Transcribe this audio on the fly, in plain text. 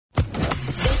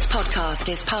podcast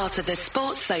is part of the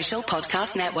Sports Social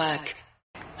Podcast Network.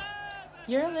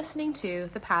 You're listening to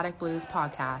the Paddock Blues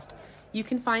podcast. You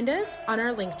can find us on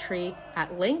our link tree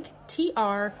at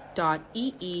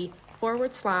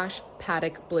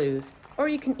linktr.ee/Paddock Blues, or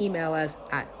you can email us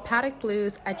at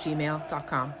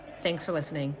paddockblues@gmail.com. Thanks for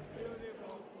listening.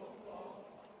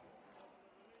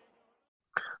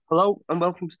 Hello and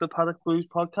welcome to the Paddock Blues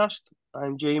podcast.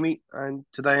 I'm Jamie and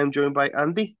today I'm joined by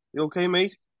Andy. You okay,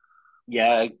 mate?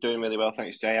 Yeah, doing really well,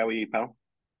 thanks, Jay. How are you, pal?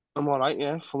 I'm all right,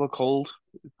 yeah. Full of cold,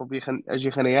 probably as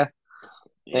you can hear.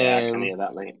 Yeah, I can hear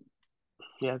that, mate.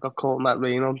 Yeah, I got caught in that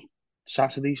rain on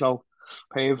Saturday, so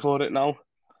paying for it now.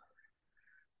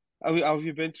 How have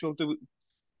you been through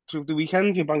the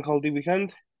weekend, your bank holiday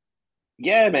weekend?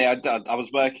 Yeah, mate, I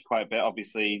was working quite a bit.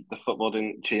 Obviously, the football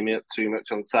didn't cheer me up too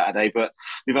much on Saturday, but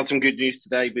we've had some good news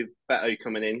today with Beto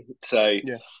coming in. So,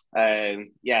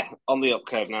 yeah, on the up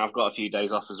curve now. I've got a few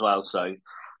days off as well. So,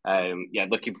 yeah,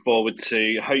 looking forward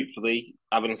to hopefully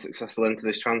having a successful end to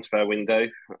this transfer window.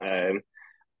 I'm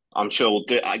sure we'll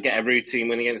get a routine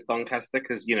win against Doncaster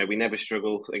because, you know, we never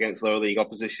struggle against lower league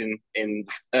opposition in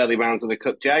early rounds of the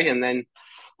Cup, Jay. And then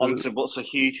on to what's a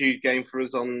huge, huge game for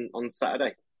us on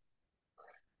Saturday.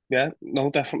 Yeah, no,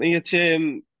 definitely. It's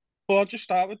But I'll just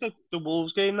start with the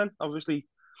Wolves game then. Obviously,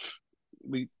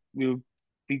 we were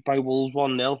beat by Wolves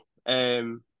 1-0.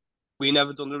 We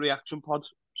never done the reaction pod,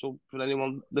 so for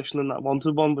anyone listening that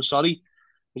wanted one, we're sorry.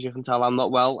 As you can tell, I'm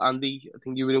not well. Andy, I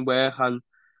think you were in work,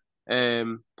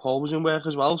 and Paul was in work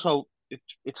as well. So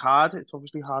it's hard. It's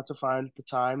obviously hard to find the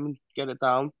time and get it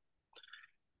down.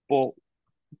 But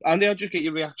Andy, I'll just get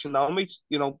your reaction now, mate.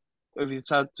 You know, if you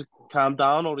had to calm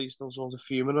down, or are you still sort of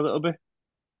fuming a little bit?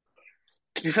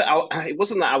 To be fair, it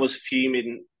wasn't that I was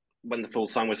fuming when the full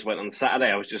time whistle went on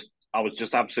Saturday. I was just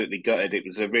absolutely gutted. It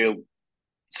was a real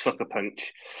sucker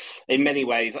punch. In many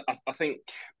ways, I think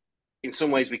in some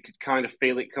ways we could kind of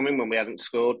feel it coming when we hadn't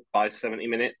scored by 70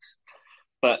 minutes.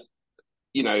 But,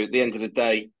 you know, at the end of the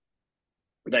day,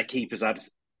 their keeper's had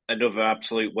another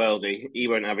absolute worldie. He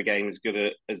won't have a game as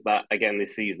good as that again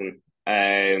this season.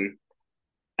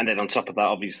 And then on top of that,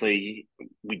 obviously,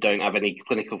 we don't have any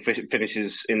clinical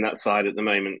finishes in that side at the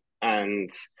moment. And,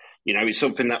 you know, it's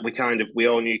something that we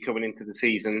all knew coming into the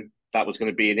season that was going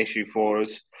to be an issue for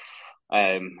us.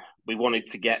 We wanted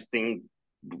to get things,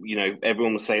 you know,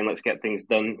 everyone was saying, let's get things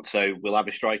done. So we'll have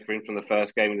a striker in from the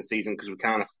first game of the season because we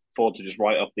can't afford to just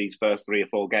write off these first 3 or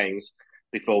 4 games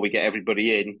before we get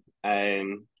everybody in.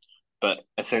 But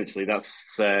essentially,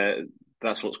 that's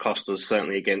what's cost us,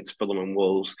 certainly against Fulham and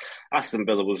Wolves. Aston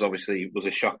Villa was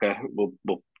a shocker. We'll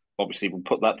put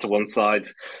that to one side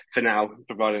for now,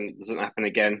 providing it doesn't happen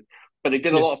again. But they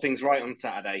did a lot of things right on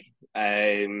Saturday.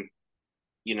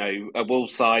 You know, a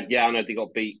Wolves side, yeah, I know they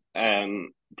got beat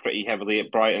pretty heavily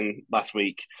at Brighton last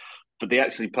week, but they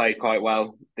actually played quite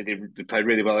well. They played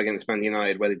really well against Man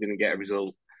United, where they didn't get a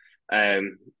result.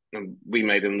 And we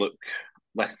made them look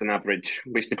less than average,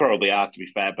 which they probably are, to be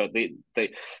fair. But they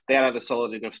had a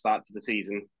solid enough start to the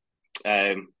season.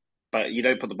 But you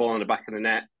don't put the ball in the back of the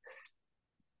net,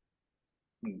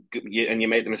 and you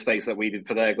make the mistakes that we did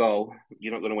for their goal,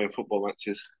 you're not going to win football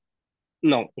matches.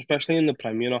 No, especially in the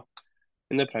Premier. You know,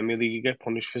 in the Premier League, you get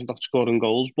punished for not scoring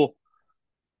goals. But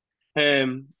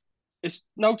it's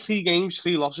now 3 games,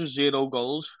 3 losses, 0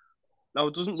 goals. Now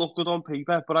it doesn't look good on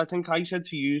paper, but I think I said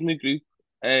to you in the group,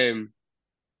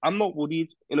 I'm not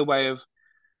worried in a way of,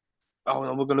 oh,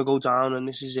 no, we're going to go down and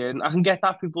this is it. And I can get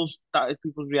that people's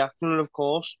reaction, and of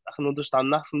course I can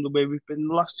understand that from the way we've been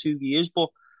the last 2 years. But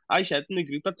I said in the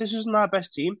group that this isn't our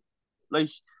best team.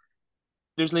 Like,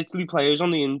 there's literally players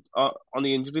on the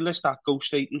injury list that go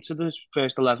straight into the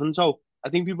first 11. So I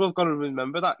think people have got to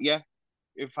remember that. Yeah,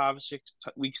 in 5 or 6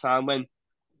 weeks time when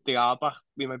they are back,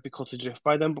 we might be cut adrift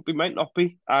by them, but we might not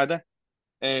be either.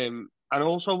 And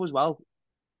also as well,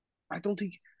 I don't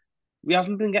think we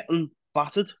haven't been getting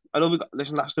battered. I know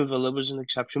Aston Villa was an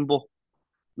exception, but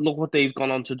look what they've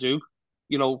gone on to do.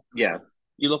 You know, yeah.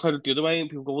 You look at it the other way, and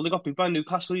people go, "Well, they got beat by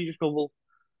Newcastle." You just go, "Well,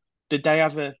 did they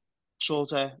have a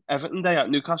sort of Everton day at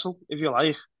Newcastle, if you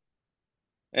like?"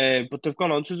 But they've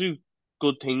gone on to do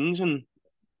good things, and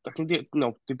I think they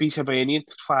beat Hibernian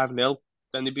 5-0.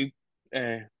 Then they beat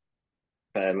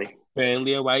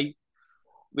Burnley away,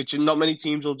 which not many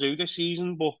teams will do this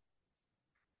season. But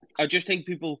I just think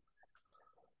people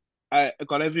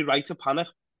got every right to panic.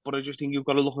 But I just think you've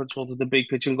got to look at sort of the big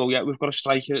picture and go, yeah, we've got a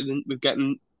striker, and we're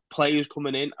getting players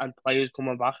coming in and players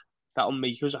coming back that'll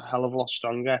make us a hell of a lot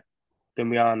stronger than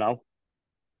we are now.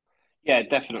 Yeah,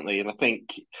 definitely. And I think,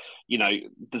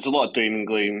 there's a lot of doom and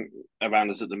gloom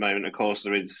around us at the moment. Of course,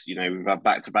 there is, we've had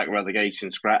back-to-back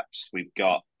relegation scraps. We've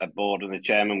got a board and a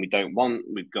chairman we don't want.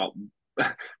 We've got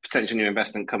potential new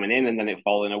investment coming in and then it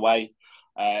falling away.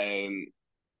 Um,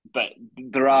 but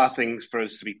there are things for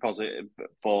us to be positive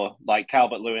for, like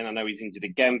Calvert-Lewin. I know he's injured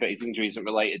again, but his injury isn't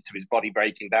related to his body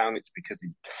breaking down. It's because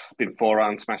he's been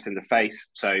forearm smashed in the face.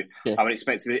 So Yeah. I would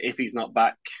expect if he's not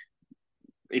back,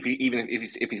 if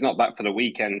he's not back for the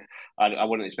weekend, I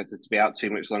wouldn't expect it to be out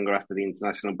too much longer after the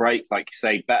international break. Like you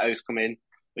say, Beto's come in.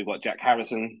 We've got Jack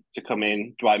Harrison to come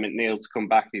in, Dwight McNeil to come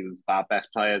back. He was our best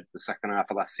player the second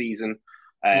half of last season.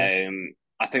 Yeah.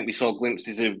 I think we saw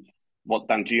glimpses of what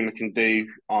Dan Juma can do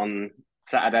on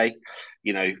Saturday.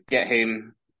 Get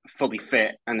him fully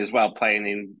fit and as well playing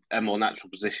in a more natural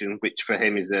position, which for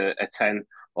him is a 10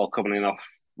 or coming in off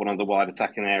one of the wide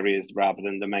attacking areas rather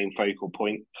than the main focal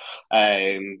point.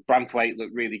 Branthwaite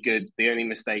looked really good. The only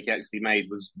mistake he actually made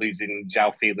was losing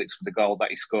João Felix for the goal that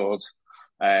he scored,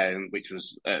 which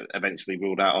was eventually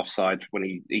ruled out offside when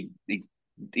he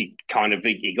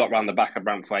got round the back of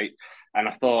Branthwaite. And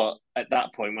I thought at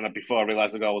that point, before I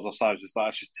realised the goal was offside, I was just like,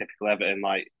 that's just typical Everton.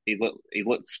 Like he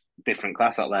looked different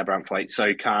class out there, Branthwaite.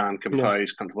 So calm,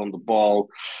 composed, comfortable on the ball.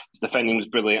 His defending was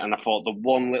brilliant. And I thought the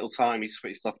one little time he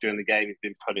switched off during the game, he's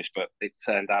been punished, but it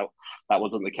turned out that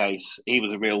wasn't the case. He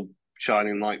was a real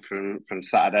shining light from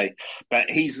Saturday. But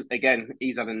he's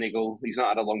had a niggle. He's not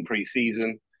had a long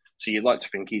pre-season. So you'd like to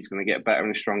think he's going to get better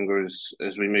and stronger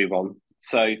as we move on.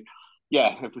 So,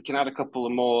 yeah, if we can add a couple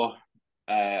of more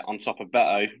on top of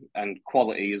Beto and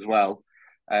quality as well,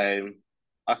 I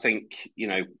think,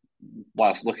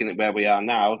 whilst looking at where we are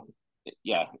now,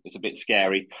 yeah, it's a bit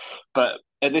scary. But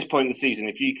at this point in the season,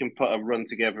 if you can put a run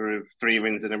together of 3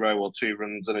 wins in a row or 2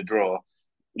 runs and a draw,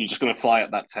 you're just going to fly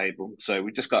up that table. So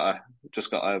we just got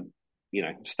to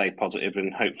stay positive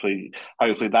and hopefully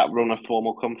that run of form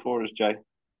will come for us, Jay.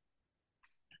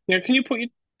 Yeah, can you put your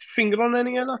finger on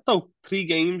any of that though? 3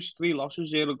 games, 3 losses,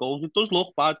 0 goals. It does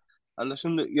look bad. And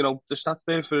listen, the stats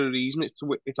there for a reason.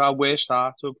 It's our worst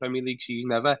start to a Premier League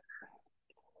season ever.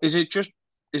 Is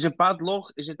it bad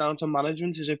luck? Is it down to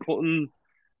management? Is it putting,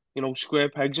 square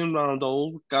pegs in round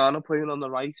holes? Garner playing on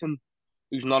the right and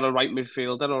who's not a right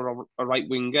midfielder or a right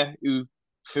winger who,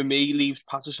 for me, leaves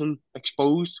Patterson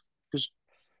exposed because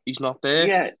he's not there.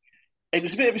 Yeah, it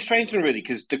was a bit of a strange one, really,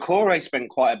 because Decore spent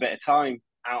quite a bit of time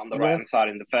out on the right Yeah, hand side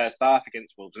in the first half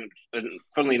against Wolves. And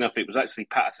funnily enough, it was actually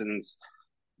Patterson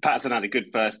had a good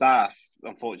first half.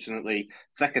 Unfortunately,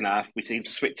 second half, we seemed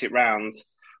to switch it round.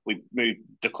 We moved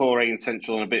Decore in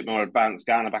central and a bit more advanced,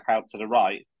 Garner back out to the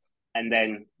right. And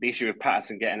then the issue of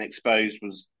Patterson getting exposed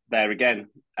was there again.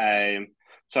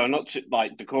 So I'm not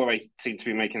like Decore seemed to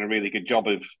be making a really good job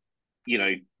of,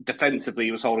 defensively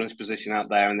he was holding his position out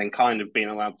there and then kind of being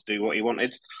allowed to do what he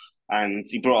wanted. And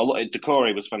he brought a lot.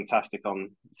 Decore was fantastic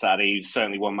on Saturday. He's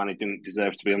certainly one man who didn't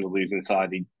deserve to be on the losing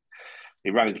side. He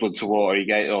ran his blood to water.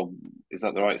 Is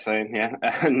that the right saying? Yeah.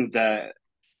 And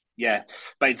yeah,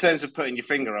 but in terms of putting your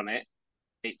finger on it,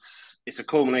 it's a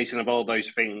culmination of all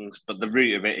those things. But the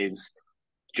root of it is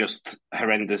just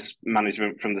horrendous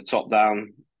management from the top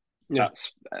down. yeah.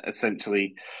 That's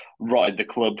essentially rotted the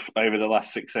club over the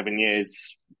last 6-7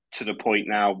 years to the point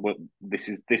now where this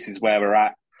is where we're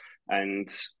at. And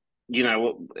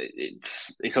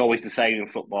it's always the same in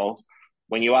football.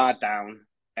 When you are down,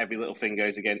 every little thing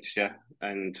goes against you,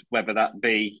 and whether that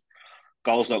be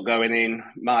goals not going in,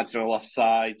 marginal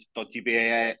offside, dodgy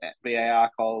VAR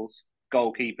calls,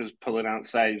 goalkeepers pulling out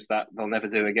saves that they'll never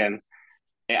do again.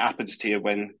 It happens to you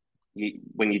when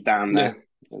you're down Yeah.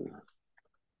 there.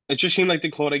 It just seemed like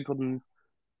the Corey couldn't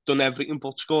done everything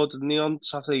but score, didn't he, on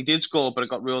Saturday? He did score, but it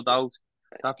got ruled out.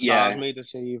 That Yeah, Sard made a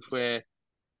save where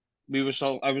I was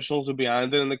sort of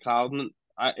behind it in the crowd, and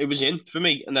it was in for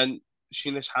me. And then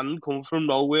seeing his hand come from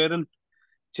nowhere and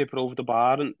tip it over the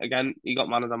bar, and again he got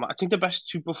man of the match. I think the best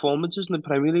 2 performances in the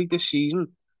Premier League this season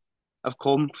have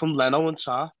come from Leno and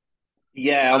Sarr,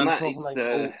 yeah. and On I'm that, talking it's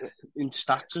like in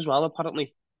stats as well.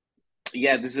 Apparently,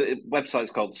 yeah. There's a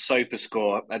website called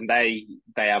SofaScore, and they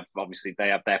have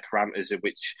their parameters of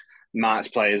which marks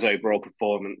players' overall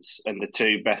performance, and the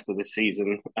 2 best of the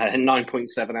season,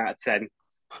 9.7 out of 10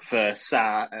 for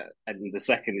Sarr, and the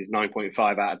second is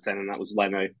 9.5 out of 10, and that was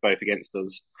Leno, both against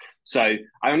us. So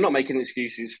I'm not making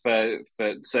excuses for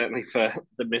certainly for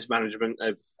the mismanagement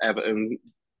of Everton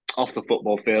off the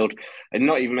football field, and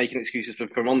not even making excuses for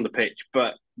from on the pitch.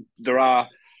 But there are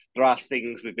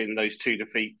things within those 2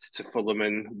 defeats to Fulham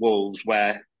and Wolves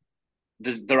where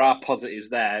there are positives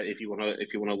there if you want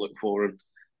to look for them.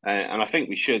 And I think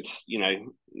we should,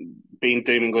 being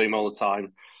doom and gloom all the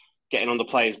time. getting on the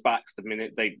players' backs the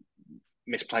minute they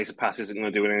misplace a pass isn't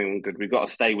going to do anyone good. We've got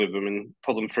to stay with them and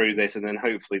pull them through this, and then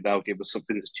hopefully they'll give us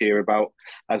something to cheer about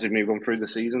as we move on through the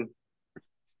season.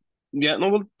 Yeah, no,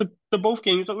 well, the both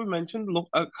games that we mentioned look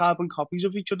at carbon copies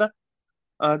of each other.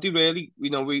 Do really,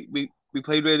 we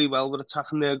played really well with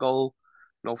attacking their goal.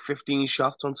 15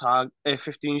 shots on target,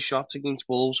 15 shots against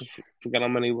Wolves. I forget how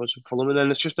many it was for Fulham, and then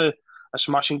it's just a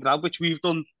smash and grab, which we've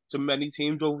done to many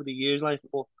teams over the years. Like,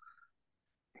 but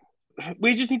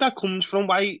where do you think that comes from?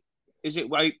 Why is it?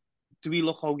 Why do we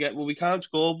look? Oh, yeah, well, we can't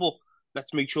score, but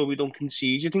let's make sure we don't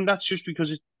concede. Do you think that's just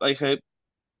because it's like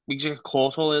we get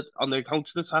caught all on the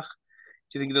counter attack?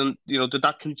 Do you think then, did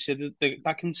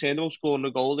that concern about scoring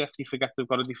a goal? They actually forget they've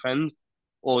got to defend,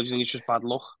 or do you think it's just bad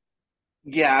luck?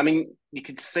 Yeah, I mean, you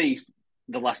could see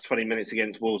the last 20 minutes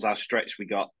against Wolves how stretched we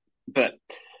got, but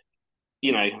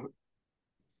you know,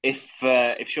 if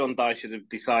Sean Dyche should have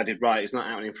decided, right, it's not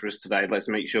happening for us today, let's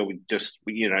make sure we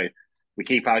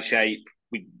keep our shape,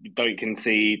 we don't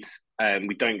concede,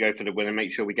 we don't go for the win, and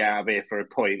make sure we get out of here for a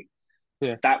point.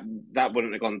 Yeah, that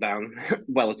wouldn't have gone down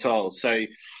well at all. So,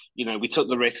 we took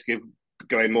the risk of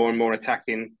going more and more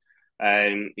attacking.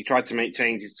 He tried to make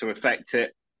changes to affect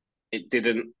it. It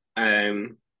didn't.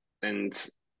 And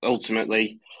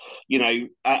ultimately,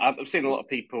 I've seen a lot of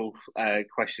people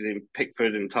questioning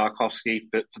Pickford and Tarkowski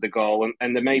for the goal,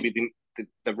 and they may be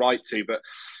the right to, but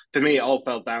for me, it all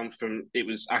fell down from it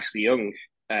was Ashley Young.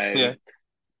 yeah,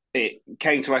 It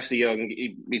came to Ashley Young.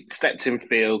 He stepped in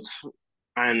field,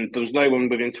 and there was no one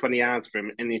within 20 yards for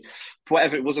him. And for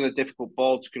whatever, it wasn't a difficult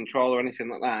ball to control or anything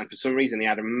like that. And for some reason, he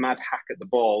had a mad hack at the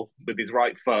ball with his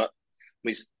right foot,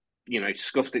 which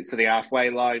scuffed it to the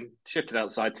halfway line, shifted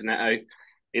outside to Neto.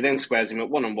 He then squares him up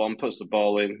 1-on-1, puts the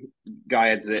ball in, guy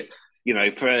heads it.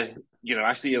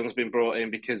 Ashley Young's been brought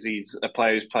in because he's a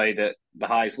player who's played at the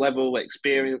highest level,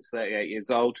 experienced, 38 years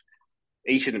old.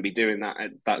 He shouldn't be doing that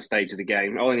at that stage of the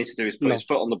game. All he needs to do is put his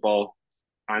foot on the ball,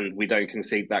 and we don't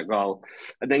concede that goal.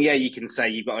 And then, you can say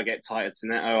you've got to get tighter to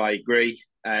Neto, I agree.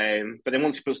 But then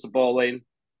once he puts the ball in,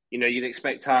 you'd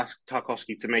expect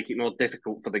Tarkowski to make it more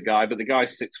difficult for the guy, but the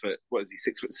guy's 6 foot,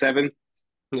 6'7"?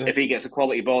 yeah. If he gets a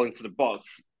quality ball into the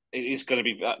box, it is going to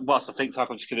be, whilst I think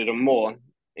Tarkowski could have done more,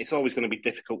 it's always going to be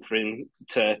difficult for him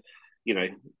to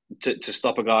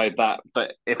stop a guy like that.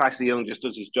 But if Ashley Young just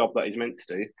does his job that he's meant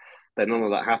to do, then none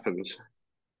of that happens.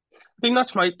 I think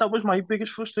that was my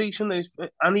biggest frustration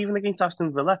and even against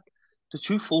Aston Villa, the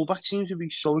two fullbacks seem to be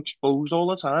so exposed all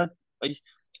the time. Like,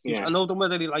 I know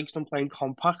whether he likes them playing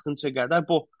compact and together,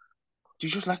 but they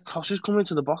just let crosses come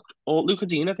into the box. Or Luca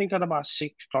Dean, I think, had about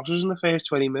 6 crosses in the first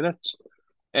 20 minutes.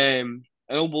 I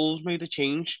know Wolves made a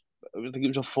change. I think it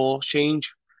was a forced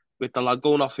change with the lad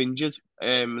going off injured,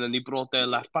 and then they brought their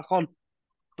left back on.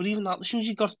 But even that, as soon as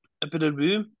he got a bit of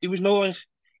room, there was no like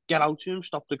get out to him,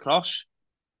 stop the cross.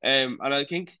 And I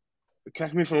think,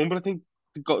 correct me if I'm wrong, but I think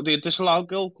the disallowed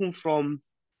goal come from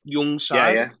Young's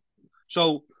side. Yeah.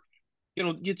 So,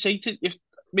 you'd say if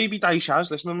maybe Dyche has,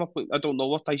 listen, I don't know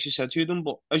what Dyche said to them,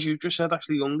 but as you've just said,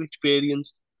 actually, Young,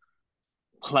 experienced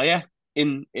player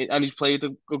and he's played a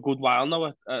good while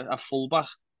now at fullback.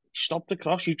 Stop the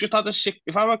cross. You've just had a sick.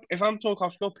 If I'm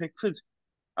Tarkowski or Pickford,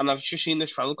 and I've just seen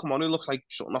this fella come on who looks like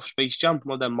something off Space Jam,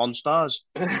 one of them monsters.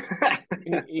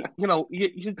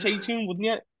 You'd say to him, wouldn't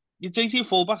you? You'd say to your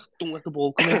fullback, don't let the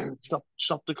ball come in.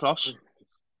 Stop the cross.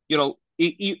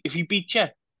 If he beats you,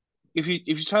 if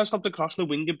you try to stop the cross and the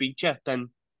winger beats you, then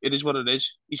it is what it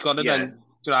is. He's got to then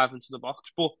drive into the box.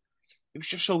 But it was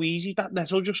just so easy. That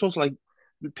Neto just sort of like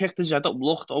picked his head up,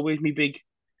 looked, always me big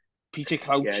Peter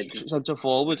Crouch centre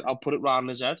forward. I'll put it round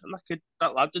his head, and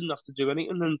that lad didn't have to do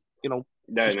anything. And he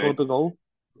scored the goal.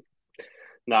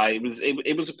 No,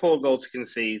 it was a poor goal to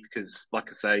concede because, like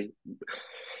I say,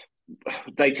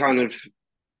 they kind of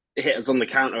hit us on the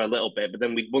counter a little bit, but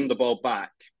then we won the ball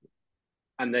back.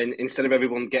 And then instead of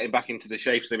everyone getting back into the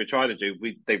shapes they were trying to do,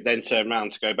 they've then turned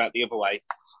around to go back the other way.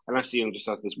 And Ashley Young just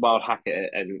has this wild hack at it.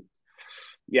 And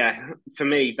for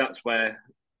me, that's where,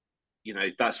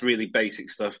 that's really basic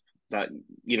stuff that,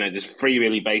 there's 3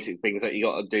 really basic things that you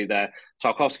got to do there.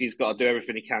 Tarkowski's got to do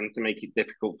everything he can to make it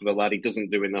difficult for the lad. He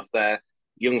doesn't do enough there.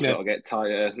 Young's got to get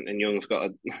tighter, and Young's got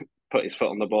to put his foot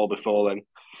on the ball before then.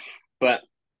 But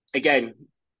again,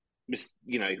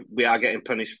 we are getting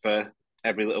punished for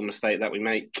every little mistake that we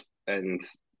make, and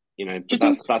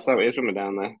that's how it is when we're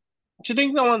down there. Do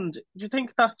you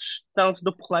think that's down to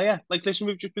the player? Like, listen,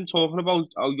 we've just been talking about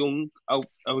how young, how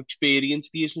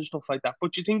experienced he is and stuff like that.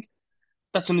 But do you think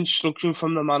that's an instruction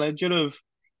from the manager of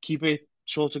keep it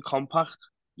sort of compact?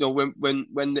 When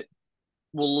the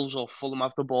Wolves or Fulham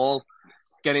have the ball,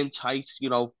 get in tight,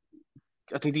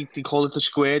 I think they call it the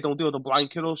square, don't they, or the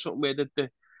blanket or something, where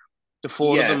the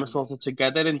four of them Yeah, are sort of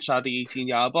together inside the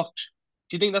 18-yard box.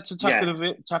 Do you think that's a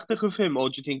yeah. tactic of him, or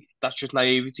do you think that's just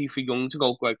naivety for Young to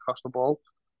go right across the ball?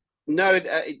 No,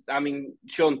 I mean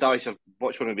Sean Dyche. I've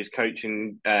watched one of his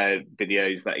coaching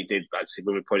videos that he did actually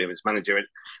when we put him as manager. And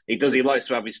he likes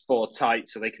to have his four tight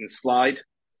so they can slide.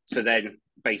 So then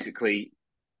basically,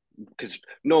 because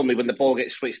normally when the ball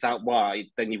gets switched out wide,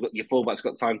 then you've got your fullback's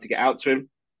got time to get out to him.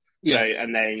 So Yeah,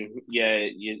 and then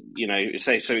you know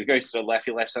say so he goes to the left,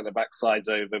 your left centre back slides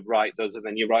over, right does, and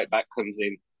then your right back comes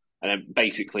in, and then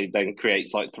basically then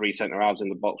creates like three centre halves in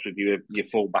the box with your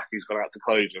full back who's gone out to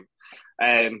close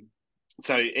them.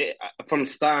 So from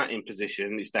starting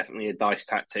position, it's definitely a dice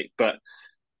tactic, but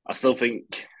I still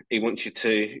think he wants you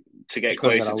to get he's got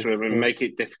to get closer out. to him and Yeah. make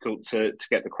it difficult to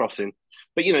get the crossing.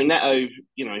 But you know, Neto,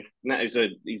 Neto's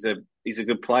he's a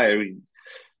good player. He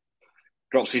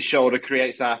drops his shoulder,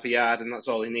 creates half a yard, and that's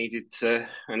all he needed to.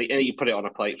 And he put it on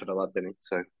a plate for the lad, didn't he?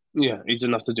 So Yeah, he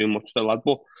didn't have to do much, the lad.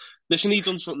 But listen, he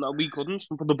done something that we couldn't,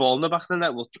 and put the ball in the back of the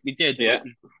net. Well, we did, but yeah, it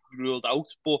was ruled out.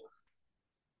 But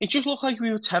it just looked like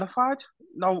we were terrified.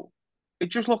 Now, it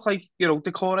just looked like,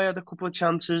 Decore had a couple of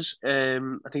chances. I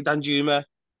think Danjuma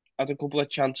had a couple of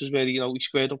chances where, he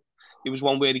squared up. There was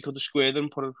one where he could have squared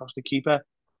and put it across the keeper.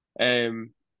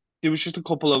 Um, there was just a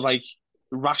couple of,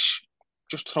 rash,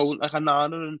 just throwing, like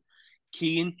Anana and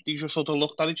Keane. They just sort of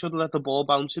looked at each other, let the ball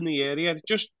bounce in the area.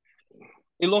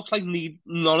 It looks like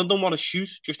none of them want to shoot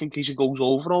just in case it goes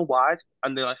over or wide.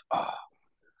 And they're like, oh.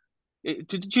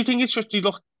 Do you think it's just you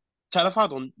look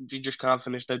terrified or you just can't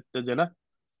finish the dinner?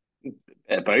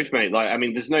 both, mate. Like I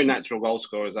mean, there's no natural goal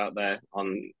scorers out there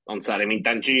on Saturday. I mean,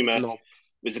 Danjuma No.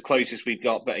 was the closest we've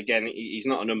got, but again, he's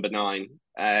not a number nine.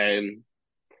 And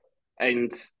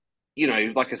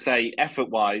like I say, effort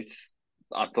wise,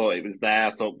 I thought it was there.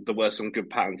 I thought there were some good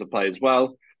patterns of play as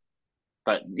well.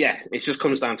 But yeah, it just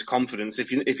comes down to confidence.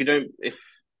 If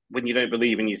when you don't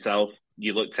believe in yourself,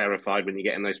 you look terrified when you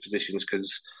get in those positions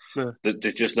because Yeah.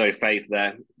 there's just no faith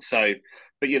there. So,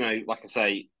 but like I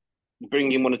say,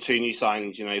 bring in one or two new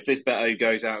signings. If this Beto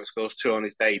goes out and scores two on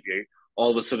his debut,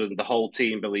 all of a sudden the whole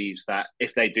team believes that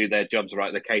if they do their jobs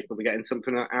right, they're capable of getting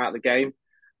something out of the game.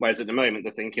 Whereas at the moment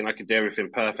they're thinking I could do everything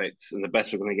perfect, and the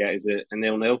best we're going to get is a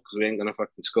 0-0 because we ain't going to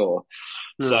fucking score.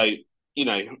 Yeah. So you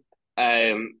know,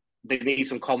 they need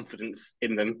some confidence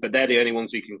in them, but they're the only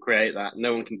ones who can create that.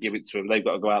 No one can give it to them. They've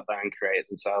got to go out there and create it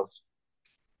themselves.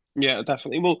 Yeah,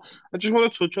 definitely. Well, I just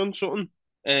want to touch on something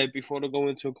before I go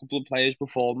into a couple of players'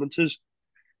 performances.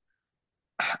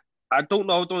 I don't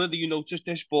know that you noticed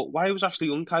this, but why was Ashley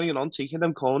Young carrying on taking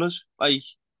them corners? Like,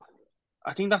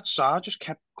 I think that Sarr just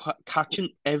kept catching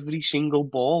every single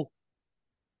ball.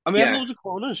 And we had Yeah, loads of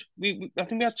corners. I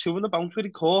think we had two in the bounce where he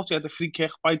caught. He had a free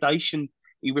kick by Dyche and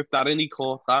he whipped that in, he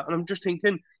caught that. And I'm just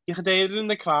thinking, you could hear it in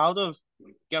the crowd of,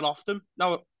 get off them.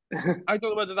 Now, I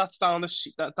don't know whether that's down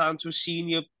to a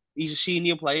senior. He's a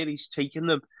senior player. He's taking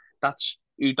them. That's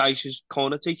who Dyche's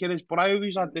corner taker is. But I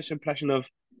always had this impression of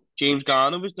James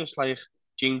Garner was this like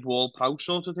James Ward-Prowse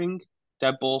sort of thing,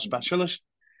 dead ball specialist.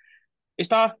 Is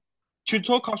that should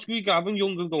Tarkowski be grabbing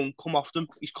Young and going, come off them?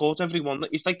 He's caught everyone.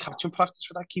 It's like catching practice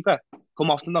for that keeper.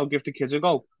 Come off them now, give the kids a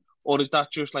go. Or is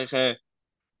that just like a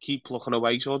keep plucking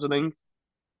away sort of thing?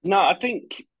 no, I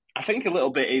think a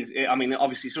little bit is. I mean,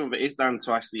 obviously some of it is down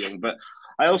to Ashley Young, but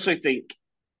I also think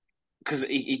because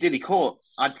he caught.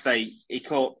 I'd say he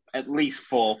caught at least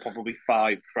four, probably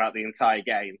five throughout the entire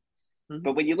game. Hmm.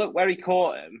 But when you look where he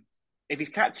caught them, if he's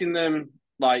catching them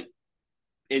like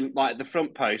in like the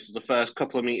front post or the first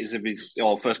couple of meters of his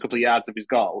or first couple of yards of his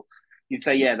goal, you'd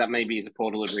say yeah, that maybe is a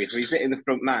poor delivery. If he's hitting the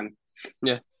front man,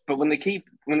 Yeah, but the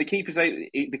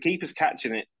keeper's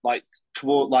catching it like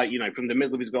toward from the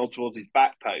middle of his goal towards his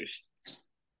back post,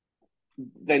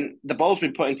 then the ball's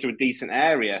been put into a decent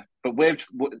area. But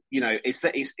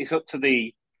it's up to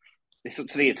the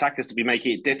attackers to be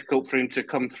making it difficult for him to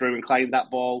come through and claim that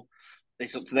ball.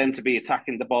 It's up to them to be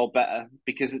attacking the ball better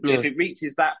because yeah, if it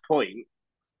reaches that point,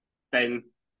 then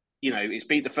it's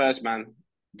beat the first man.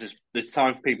 There's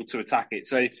time for people to attack it.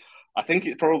 So I think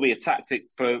it's probably a tactic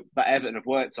for that Everton have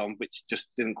worked on, which just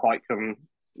didn't quite come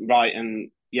right. And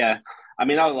yeah, I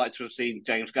mean, I would like to have seen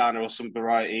James Garner or some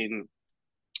variety in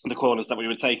the corners that we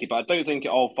were taking, but I don't think it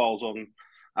all falls on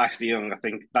Ashley Young. I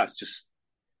think that's just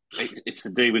it's to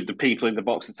do with the people in the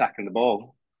box attacking the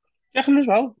ball. Jeffen as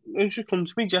well. It just come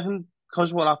to me, Jeffen,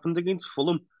 because what happened against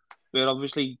Fulham, where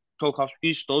obviously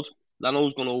Tarkowski stood,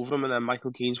 Leno's gone over him, and then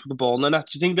Michael Keane's put the ball in the net.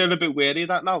 Do you think they're a bit wary of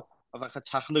that now? Of like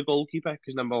attacking the goalkeeper?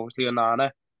 Because then obviously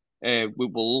Onana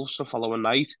with Wolves the following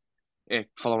night to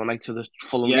the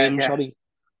Fulham Yeah, game, yeah. sorry.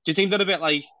 Do you think they're a bit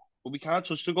like, but we can't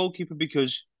touch the goalkeeper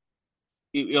because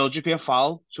it'll just be a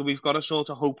foul. So we've got to sort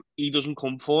of hope he doesn't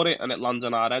come for it and it lands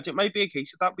on our heads. It might be a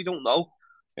case of that, we don't know.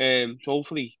 So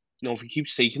hopefully, if he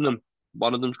keeps taking them,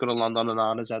 one of them's going to land on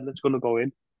Anana's head and it's going to go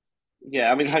in.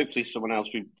 Yeah, I mean, hopefully someone else.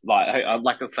 We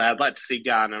like I say, I'd like to see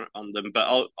Ghana on them,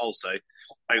 but also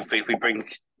hopefully if we bring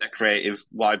a creative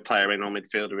wide player in or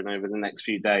midfielder in over the next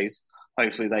few days,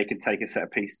 hopefully they could take a set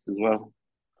of pieces as well.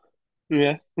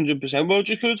 Yeah, 100%. Well,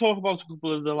 just going to talk about a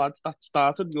couple of the lads that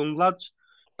started, young lads.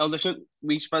 Now, listen,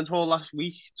 we spent all last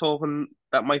week talking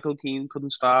that Michael Keane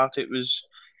couldn't start. It was,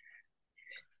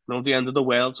 the end of the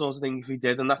world sort of thing if he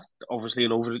did, and that's obviously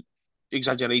an over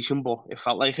exaggeration, but it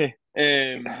felt like it.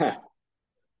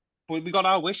 But we got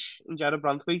our wish, and Jared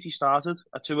Branthwaite, he started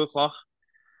at 2 o'clock.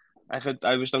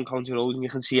 I was down County Road, and you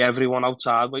can see everyone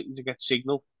outside waiting to get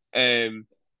signal. And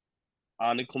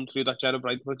it come through that Jared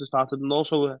Branthwaite started, and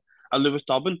also Lewis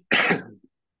Dobbin.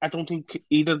 I don't think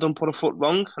either of them put a foot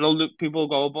wrong. I know people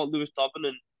go about Lewis Dobbin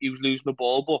and he was losing the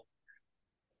ball, but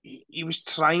he was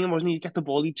trying, wasn't he? To get the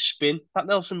ball, he'd spin. That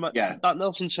Nelson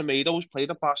Semedo was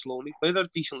played at Barcelona. He played at a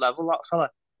decent level, that fella.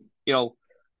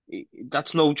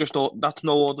 That's no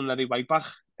ordinary right back.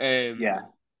 Yeah.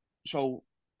 So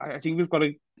I think we've got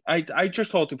to. I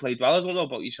just thought he played well. I don't know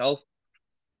about yourself.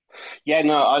 Yeah,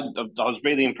 no, I was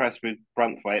really impressed with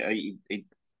Branthwaite. He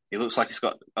looks like he's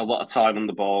got a lot of time on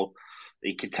the ball.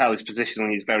 You could tell his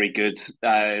positioning is very good.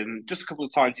 Just a couple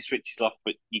of times he switches off,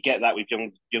 but you get that with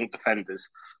young defenders,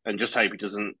 and just hope it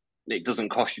doesn't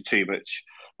cost you too much.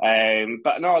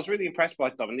 But no, I was really impressed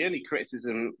by Dobbin. The only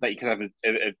criticism that you can have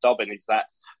of Dobbin is that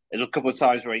there's a couple of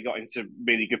times where he got into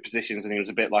really good positions and he was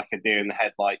a bit like a deer in the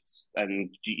headlights,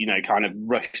 and kind of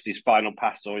rushed his final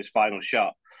pass or his final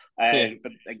shot.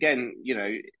 But again,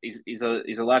 he's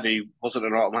a lad who wasn't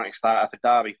an automatic starter for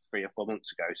Derby 3 or 4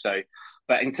 months ago. So,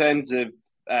 but in terms of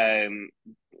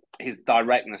his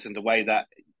directness and the way that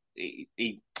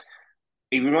he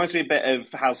reminds me a bit of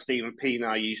how Stephen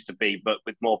Pienaar used to be, but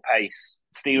with more pace.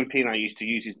 Stephen Pienaar used to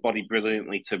use his body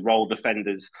brilliantly to roll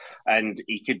defenders, and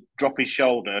he could drop his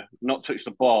shoulder, not touch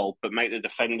the ball, but make the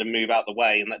defender move out the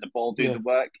way and let the ball do the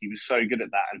work. He was so good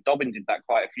at that, and Dobbin did that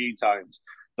quite a few times.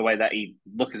 The way that he'd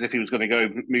look as if he was going to go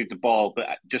move the ball, but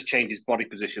just change his body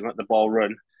position, let the ball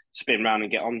run, spin round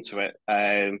and get onto it.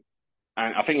 And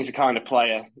I think he's the kind of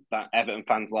player that Everton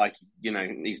fans like.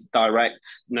 He's direct,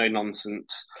 no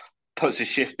nonsense, puts a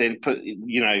shift in.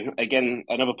 Again,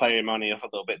 another player in money off a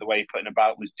little bit. The way he put it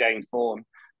about was James Vaughan.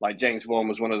 Like James Vaughan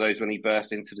was one of those when he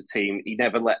burst into the team. He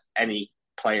never let any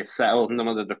players settle. None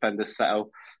of the defenders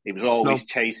settle. He was always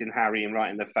chasing Harry and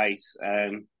right in the face.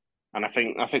 And I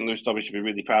think Lewis Dobbin should be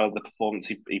really proud of the performance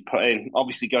he put in.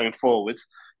 Obviously, going forward,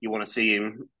 you want to see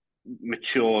him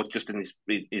mature just in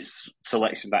his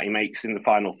selection that he makes in the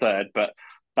final third. But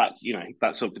that's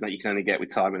something that you can only get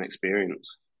with time and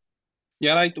experience.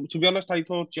 Yeah, to be honest, I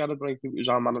thought Jared Branthwaite was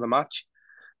our man of the match.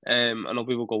 I know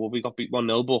people go, well, we got beat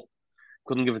 1-0, but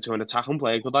couldn't give it to an attacking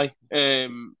player, could I?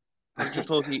 I just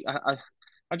thought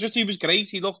he was great.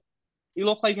 He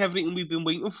looked like everything we've been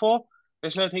waiting for. I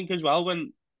think as well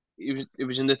when it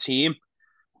was in the team,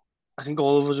 I think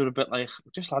all of us were a bit like,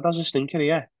 this lad has a stinker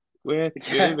here. We're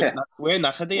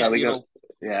knackered here,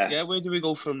 Yeah, where do we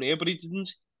go from there? But he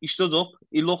didn't. He stood up.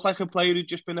 He looked like a player who'd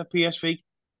just been at PSV.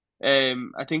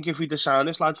 I think if we'd have signed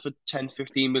this lad for 10,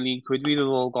 15 million quid, we'd have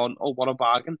all gone, oh, what a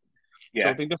bargain. Yeah. So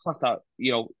I think the fact that,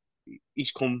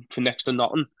 he's come for next to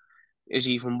nothing is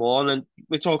even more. And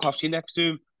with Tarkowski next to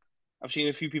him, I've seen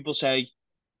a few people say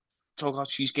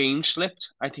Tarkowski's game slipped.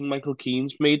 I think Michael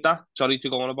Keane's made that. Sorry to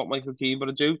go on about Michael Keane, but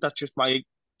I do. That's just my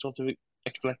sort of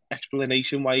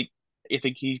explanation why I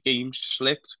think his game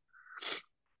slipped.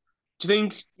 Do you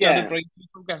think Jared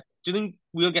Branthwaite do you think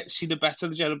we'll get to see the better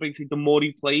of Jared Branthwaite the more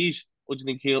he plays, or do you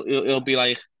think he'll be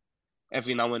like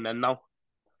every now and then now?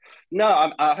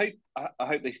 No, I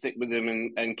hope they stick with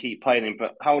him and keep playing him.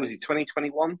 But how old is he?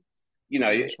 2021.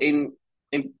 In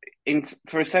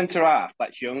for a centre half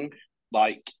that's young,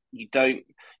 like you don't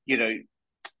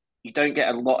get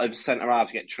a lot of centre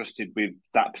halves get trusted with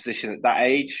that position at that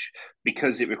age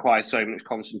because it requires so much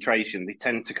concentration. They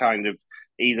tend to kind of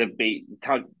either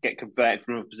get converted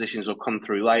from other positions or come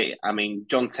through late. I mean,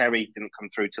 John Terry didn't come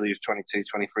through till he was 22,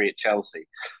 23 at Chelsea.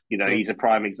 He's a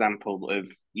prime example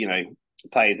of,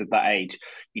 players of that age.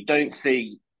 You don't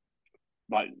see,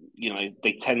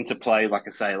 they tend to play, like I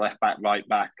say, left back, right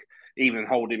back, even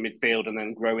holding midfield and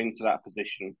then grow into that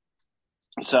position.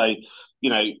 So,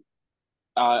 he's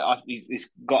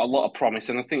got a lot of promise.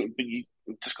 And I think, but you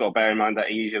just got to bear in mind that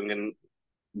he's young, and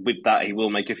with that, he will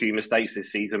make a few mistakes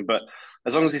this season. But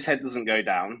as long as his head doesn't go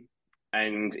down,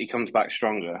 and he comes back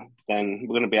stronger, then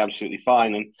we're going to be absolutely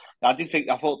fine. And I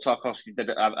thought Tarkowski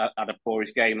had a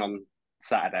poorish game on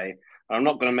Saturday. I'm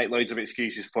not going to make loads of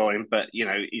excuses for him, but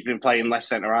he's been playing left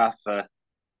centre half for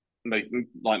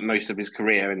most of his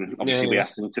career, and obviously we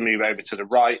asked him to move over to the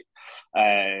right,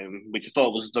 which I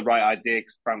thought was the right idea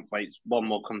because Branthwaite's one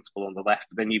more comfortable on the left.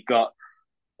 But then you've got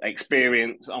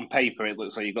experience on paper. It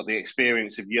looks like you've got the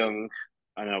experience of Young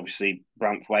and obviously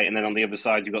Branthwaite, and then on the other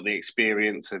side you've got the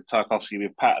experience of Tarkowski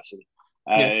with Patterson.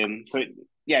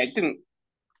 It didn't.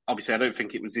 Obviously, I don't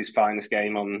think it was his finest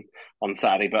game on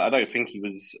Saturday, but I don't think he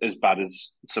was as bad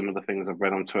as some of the things I've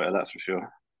read on Twitter. That's for sure.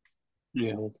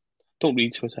 Yeah, don't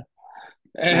read Twitter.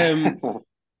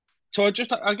 So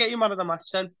I'll get you man of the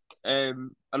match then.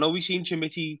 I know we've seen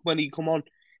Chimity when he come on,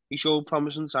 he showed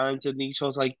promising signs and he sort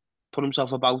of like put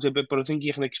himself about a bit, but I think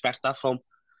you can expect that from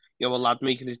a lad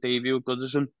making his debut at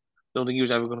Goodison. Don't think he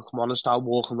was ever going to come on and start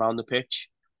walking around the pitch,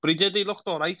 but he did. He looked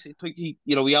all right. I think he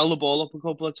held the ball up a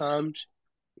couple of times.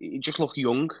 He just looked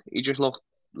young. He just looked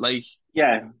like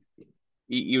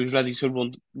he was ready to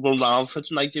run around for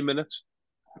 90 minutes.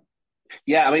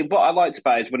 Yeah, I mean, what I liked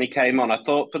about it is when he came on, I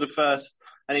thought for the first,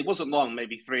 and it wasn't long,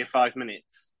 maybe 3 or 5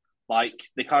 minutes, like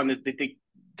they got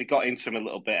into him a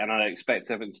little bit, and I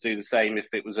expect everyone to do the same if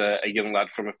it was a young lad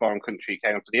from a foreign country who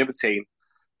came on for the other team.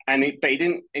 But he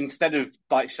didn't, instead of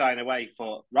like shying away,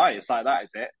 thought, right, it's like that,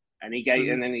 is it? And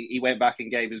and then he went back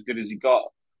and gave as good as he got.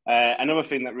 Another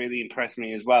thing that really impressed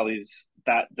me as well is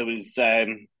that there was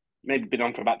maybe been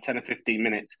on for about 10 or 15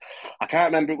 minutes. I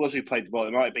can't remember who it was who played the ball.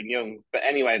 It might have been Young. But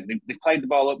anyway, they played the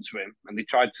ball up to him and they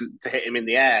tried to hit him in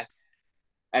the air.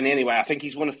 And anyway, I think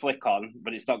he's won a flick on,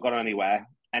 but it's not gone anywhere.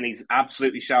 And he's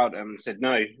absolutely shouted at him and said,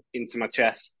 no, into my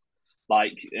chest.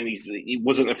 And he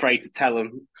wasn't afraid to tell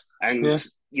him. And,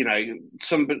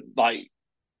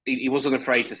 he wasn't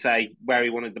afraid to say where he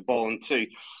wanted the ball and to.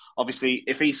 Obviously,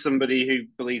 if he's somebody who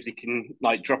believes he can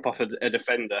drop off a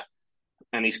defender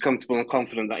and he's comfortable and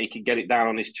confident that he can get it down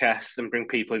on his chest and bring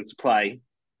people into play,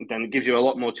 then it gives you a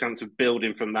lot more chance of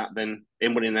building from that than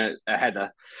in winning a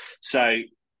header. So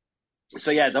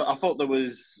yeah, I thought there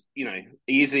was,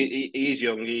 he is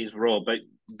young, he is raw, but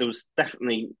there was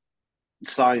definitely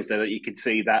signs there that you could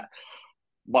see that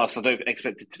whilst I don't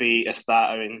expect it to be a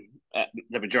starter in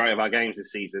the majority of our games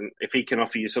this season, if he can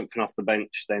offer you something off the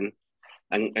bench, then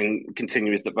and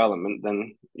continue his development,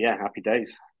 then yeah, happy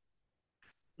days.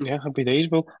 Yeah, happy days.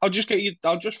 Well, I'll just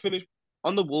finish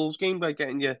on the Wolves game by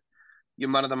getting your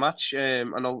man of the match. I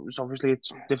know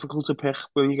it's difficult to pick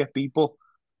when you get beat, but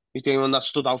is there anyone that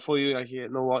stood out for you? You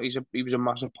know what, he was a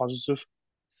massive positive.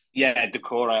 Yeah,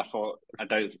 Decore. I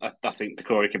think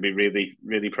Decore can be really,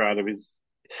 really proud of his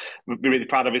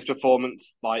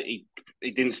performance. Like he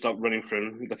didn't stop running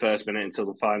from the first minute until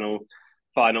the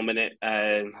final minute.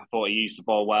 I thought he used the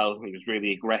ball well. He was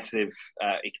really aggressive.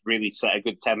 He really set a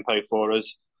good tempo for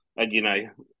us. And he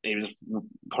was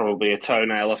probably a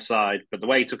toenail offside, but the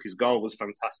way he took his goal was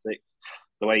fantastic.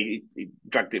 The way he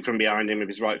dragged it from behind him with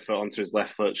his right foot onto his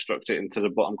left foot, struck it into the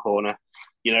bottom corner.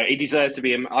 He deserved to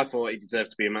be. I thought he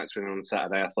deserved to be a match winner on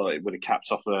Saturday. I thought it would have capped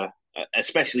off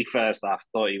especially first half.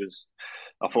 I thought he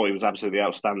was absolutely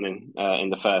outstanding in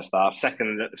the first half.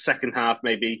 Second half,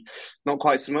 maybe not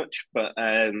quite so much, but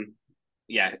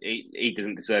he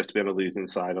didn't deserve to be on the losing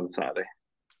side on Saturday.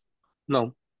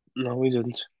 No, he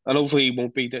didn't, and hopefully he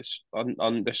won't be this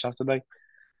on this Saturday.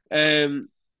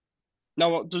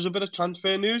 Now there's a bit of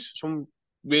transfer news, some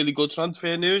really good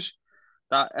transfer news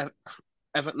that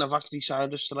Everton have actually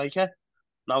signed a striker.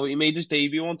 Now he made his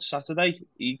debut on Saturday.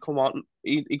 He come on.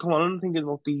 He come on. I think it's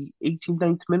about the 18th,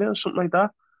 19th minute or something like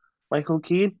that. Michael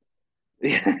Keane.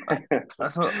 Yeah. I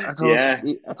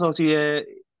thought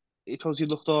he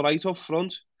looked all right up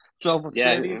front. So, but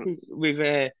seriously,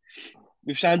 we've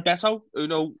signed Beto.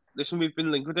 Listen, we've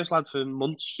been linked with this lad for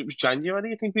months. It was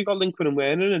January, I think we got linked with him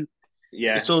wearing, and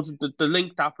so the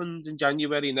link happened in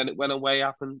January, and then it went away.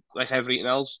 Happened like everything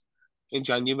else in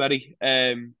January.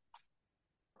 And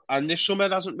this summer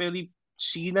hasn't really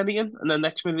seen anything. And then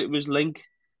next minute it was link,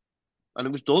 and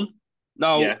it was done.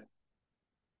 Now,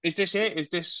 is this it? Is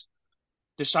this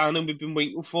the signing we've been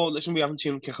waiting for? Listen, we haven't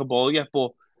seen him kick a ball yet,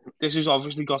 but this has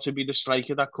obviously got to be the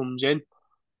striker that comes in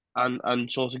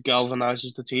and sort of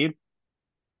galvanises the team.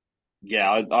 Yeah,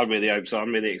 I really hope so.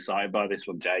 I'm really excited by this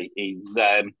one, Jay. He's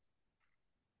a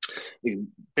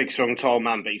big, strong, tall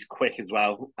man, but he's quick as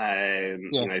well. For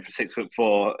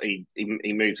 6'4",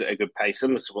 he moves at a good pace,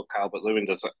 similar to what Calvert-Lewin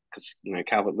does. Because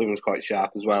Calvert-Lewin's quite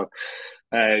sharp as well.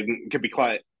 Could be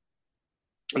quite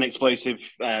an explosive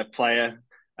player.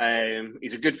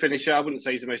 He's a good finisher. I wouldn't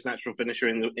say he's the most natural finisher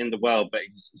in the world, but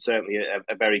he's certainly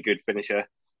a very good finisher.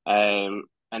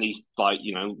 and he's like,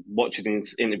 watching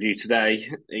his interview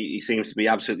today, he seems to be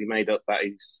absolutely made up that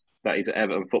he's at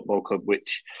Everton Football Club,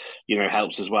 which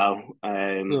helps as well.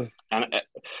 Yeah.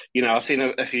 And I've seen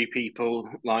a few people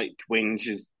like whinge,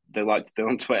 as they like to do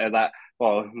on Twitter, that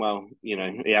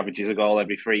he averages a goal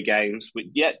every 3 games. But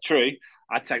yeah, true.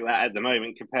 I take that at the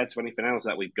moment compared to anything else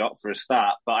that we've got for a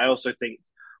start. But I also think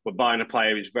we're buying a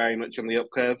player who's very much on the up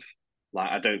curve.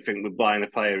 Like, I don't think we're buying a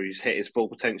player who's hit his full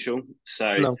potential.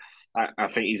 So No. I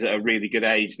think he's at a really good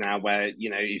age now where,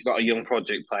 he's not a young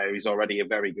project player. He's already a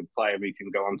very good player who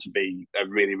can go on to be a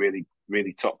really, really,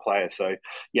 really top player. So,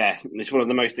 yeah, it's one of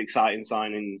the most exciting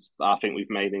signings I think we've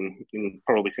made in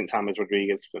probably since James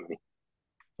Rodriguez for me.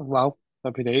 Wow,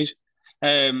 happy days.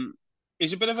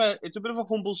 It's a bit of a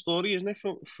humble story, isn't it,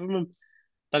 from him,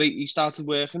 that he started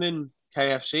working in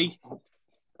KFC,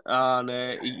 and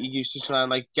he used to try and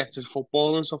like get to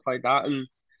football and stuff like that, and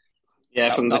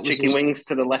Yeah, from the that was chicken his, wings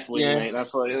to the left wing, yeah, mate.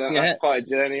 That's yeah, quite a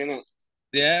journey, isn't it?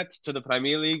 yeah, to the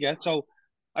Premier League. Yeah, so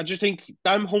I just think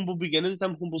them humble beginnings,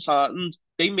 them humble startings,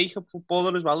 they make a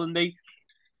footballer as well, and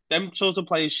them sort of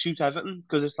players suit Everton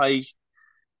because it's like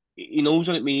he knows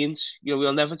what it means.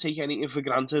 He'll never take anything for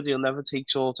granted. He'll never take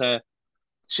sort of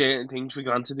certain things for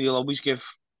granted. He'll always give.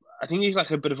 I think he's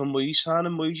like a bit of a Moyes fan,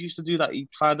 and Moyes used to do that. He'd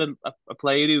find a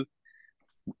player who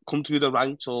come through the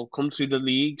ranks or come through the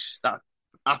leagues that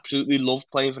absolutely loved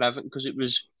playing for Everton because it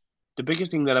was the biggest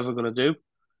thing they're ever going to do.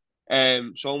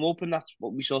 So I'm hoping that's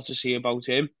what we sort of see about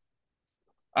him.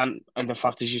 And the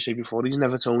fact, as you said before, he's an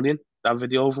Evertonian. That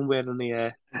video of him wearing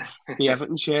the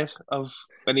Everton shirt of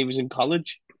when he was in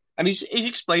college. And he's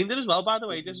explained it as well, by the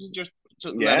way. This is just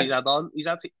something that Yeah, he's had on.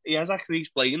 He has actually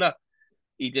explained that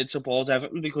he did support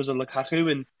Everton because of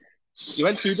Lukaku, and he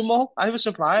went through them all. I was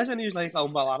surprised, and he was like, "Oh,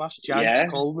 Malaras, Jags, yeah.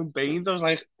 Coleman, Baines." I was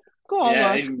like, "Go on,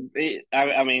 Yeah,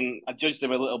 lad." I mean, I judged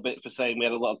him a little bit for saying we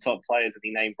had a lot of top players and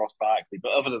he named Ross Barkley,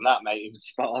 but other than that, mate, he was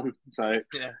spot on. So,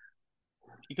 Yeah,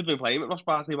 he could have been playing with Ross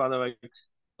Barkley, by the way.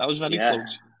 That was very yeah.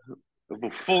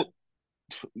 close. But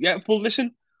yeah, but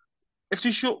listen, if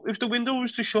the window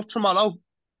was to shut tomorrow,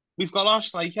 we've got our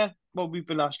striker. What we've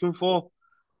been asking for.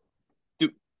 Do,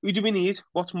 who do we need?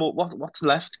 What's more? What's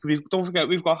left? Don't forget,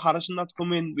 we've got Harrison that's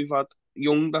come in. We've had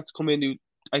Young that's come in, who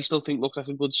I still think looks like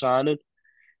a good signing.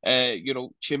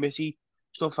 Chimity,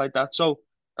 stuff like that. So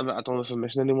I don't know if I'm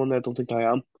missing anyone there. I don't think I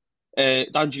am.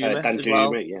 Danjuma Dan as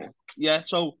well. Juma, yeah. Yeah.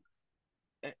 So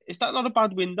is that not a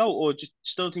bad window, or just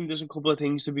still think there's a couple of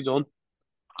things to be done?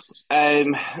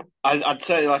 Um, I'd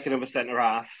certainly like another centre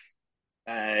half.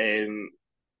 Um,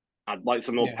 I'd like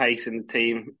some more Yeah. pace in the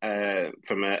team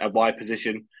from a wide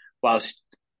position. Whilst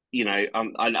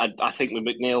I think with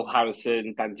McNeil,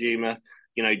 Harrison, Danjuma,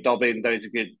 Dobbin, those are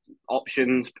good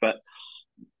options. But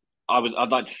I'd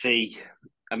like to see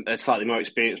a slightly more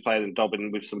experienced player than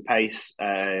Dobbin with some pace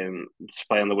to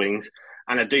play on the wings.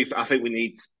 And I think we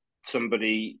need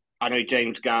somebody. I know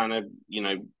James Garner,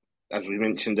 as we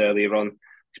mentioned earlier on,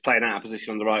 he's playing out of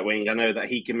position on the right wing. I know that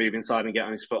he can move inside and get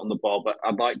on his foot on the ball, but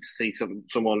I'd like to see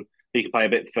someone who can play a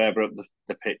bit further up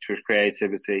the pitch with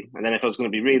creativity. And then if I was going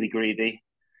to be really greedy,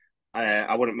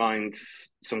 I wouldn't mind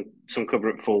some cover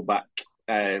at fullback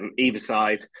either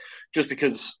side, just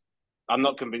because I'm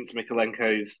not convinced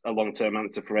Mikalenko's a long-term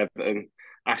answer for Everton.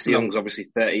 Ashley No. Young's obviously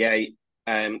 38.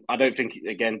 I don't think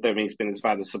it's been as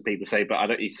bad as some people say, but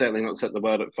he's certainly not set the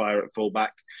world at fire at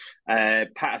fullback.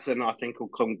 Patterson, I think, will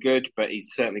come good, but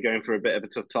he's certainly going through a bit of a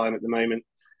tough time at the moment.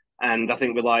 And I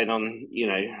think relying on,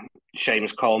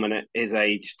 Seamus Coleman at his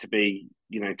age to be,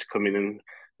 to come in and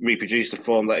reproduce the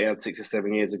form that he had 6 or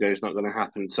 7 years ago is not going to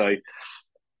happen. So,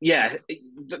 yeah,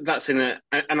 that's and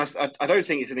I don't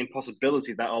think it's an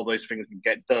impossibility that all those things would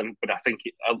get done, but I think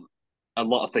a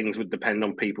lot of things would depend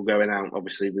on people going out.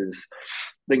 Obviously, there's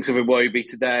links of Iwobi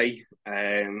today,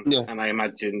 Yeah. and I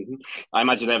imagine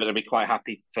Everton would be quite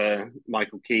happy for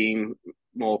Michael Keane,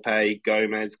 Morpay,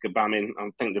 Gomez, Gabamin. I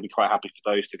think they'd be quite happy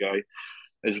for those to go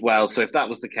as well. So if that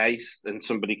was the case, and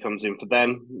somebody comes in for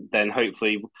them, then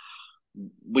hopefully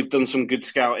we've done some good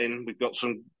scouting, we've got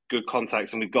some good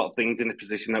contacts, and we've got things in a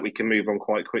position that we can move on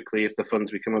quite quickly if the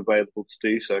funds become available to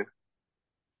do so.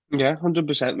 Yeah,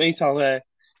 100%, mate. I'll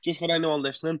just for anyone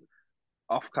listening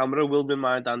off camera, will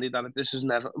remind Andy that this is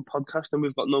an Everton podcast and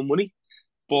we've got no money.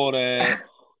 But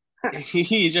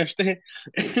you just, I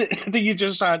think you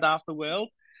just signed half the world.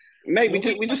 Mate,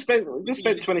 Well, we just spent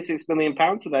 £26 million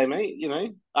today, mate.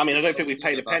 I mean, I don't think we've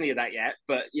paid a penny of that yet,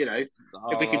 but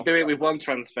if we could do it with one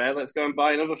transfer, let's go and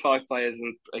buy another 5 players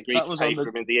and agree to pay for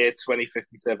them in the year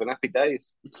 2057. Happy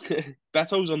days.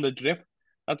 Beto's on the drip.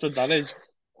 That's what that is.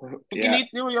 But Yeah.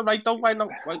 you're right. Don't why not?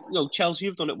 Chelsea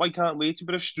have done it. Why can't we? It's a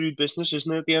bit of shrewd business,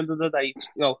 isn't it? At the end of the day,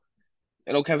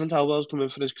 You know, Kevin Thelwell's come in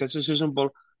for his criticism, but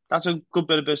that's a good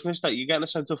bit of business that you're getting a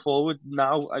centre forward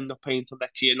now and not paying till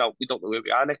next year. Now, we don't know where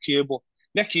we are next year, but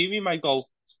next year we might go,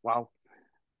 wow,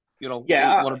 you know,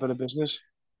 Yeah, what a bit of business.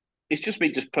 it's just me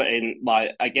just putting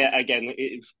like again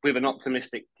with an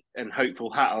optimistic and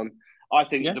hopeful hat on. I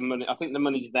think Yeah, the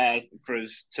money's there for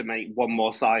us to make one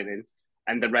more signing,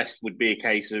 and the rest would be a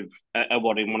case of a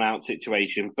one in one out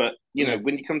situation. But you know, yeah,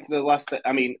 when you come to the last,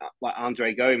 I mean, like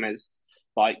Andre Gomez,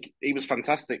 like he was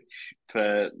fantastic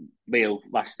for Lille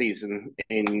last season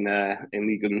in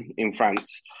Ligue in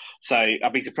France. So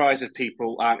I'd be surprised if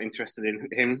people aren't interested in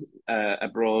him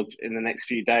abroad in the next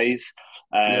few days.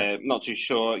 yeah. Not too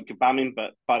sure it could ban him,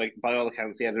 but by all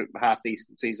accounts, he had a half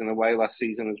decent season away last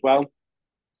season as well.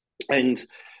 And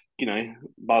you know,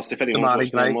 whilst if anyone's Damari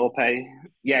watched Neil Gray. Morpay,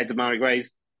 yeah, Damari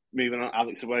Gray's moving on,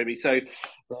 Alex Iwobi. So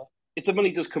Yeah. if the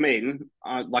money does come in,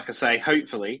 like I say,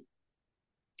 hopefully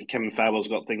Kevin Farwell's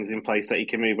got things in place that he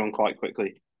can move on quite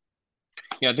quickly.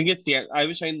 Yeah, I think it's the end. I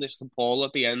was saying this to Paul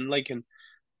at the end, like, and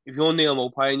if you're Neil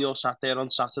Maupay and you're sat there on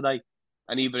Saturday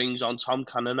and he brings on Tom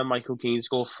Cannon and Michael Keane to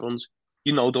go front,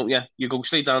 you know, don't you? You go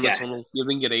straight down the Yeah, tunnel, you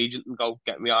ring your agent and go,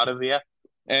 get me out of here.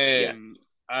 yeah,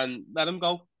 And let him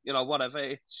go, you know, whatever.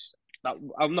 It's that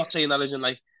I'm not saying that isn't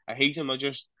like I hate him, I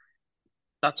just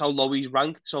that's how low he's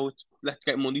ranked, so it's let's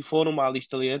get money for him while he's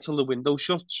still here until the window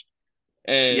shuts.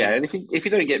 yeah. Um And if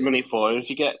you don't get money for him, if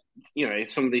you get, you know,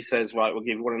 if somebody says, right, we'll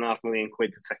give you £1.5 million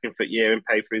to second foot year and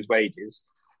pay for his wages,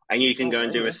 and you can oh go and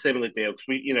well, do a yeah. similar deal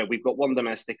because we've got one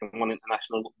domestic and one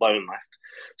international loan left.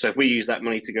 So if we use that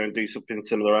money to go and do something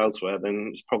similar elsewhere,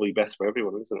 then it's probably best for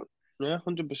everyone, isn't it? Yeah,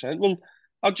 100%. Well,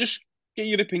 I'll just get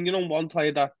your opinion on one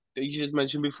player that you just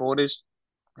mentioned before is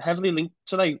heavily linked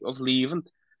today of leaving.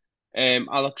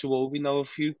 Alex Iwobi now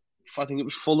I think it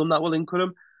was Fulham that were linked with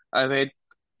him. I've heard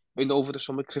over the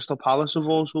summer Crystal Palace have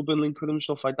also been linked with him,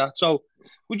 stuff like that. So,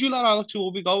 would you let Alex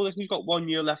Iwobi go? Like, he's got 1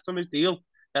 year left on his deal.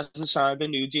 He hasn't signed a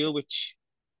new deal, which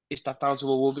is that down to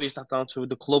Iwobi? Is that down to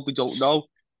the club? We don't know.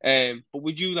 But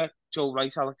would you let Joe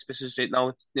right, Alex? This is it now.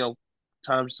 It's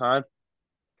time's time.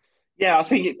 Yeah, I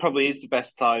think it probably is the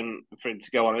best time for him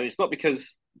to go on, and it's not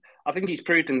because I think he's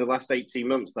proved in the last 18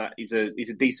 months that he's a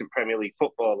decent Premier League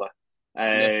footballer.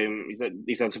 Yeah,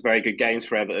 He's had some very good games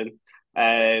for Everton,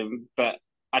 but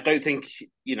I don't think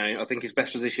I think his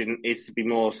best position is to be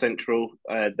more central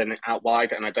than out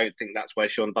wide, and I don't think that's where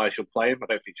Sean Dyche will play him. I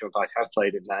don't think Sean Dyche has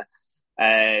played him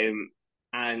there,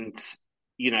 and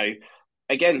you know.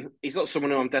 Again, he's not someone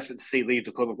who I'm desperate to see leave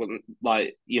the club. But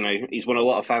like, he's won a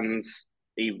lot of fans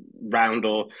round,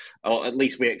 or at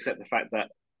least we accept the fact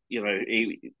that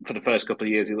for the first couple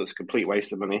of years he looks a complete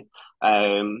waste of money.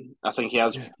 I think he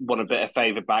has yeah, won a bit of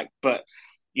favour back, but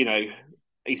you know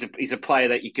he's a player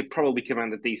that you could probably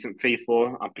command a decent fee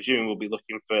for. I'm presuming we'll be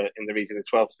looking for in the region of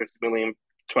 12 to 50 million,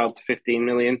 12 to 15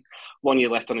 million. 1 year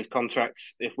left on his contract.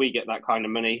 If we get that kind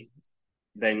of money,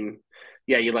 then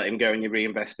yeah, you let him go and you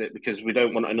reinvest it because we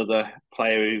don't want another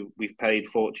player who we've paid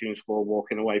fortunes for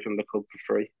walking away from the club for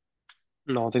free.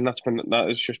 no, I think that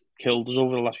has just killed us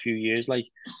over the last few years. Like,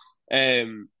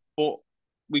 but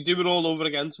we do it all over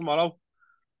again tomorrow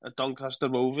at Doncaster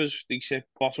Rovers. They sit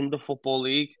bottom of the football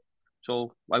league,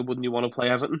 so why wouldn't you want to play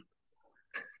Everton?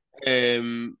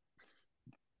 Um,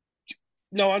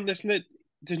 no, and listen,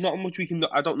 there's not much we can do.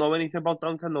 I don't know anything about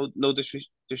Duncan. No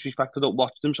disrespect. I don't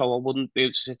watch them, so I wouldn't be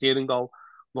able to sit here and go,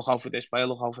 look out for this player,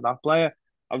 look out for that player.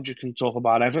 I'm just going to talk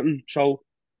about Everton. So,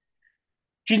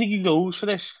 do you think he goes for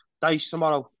this dice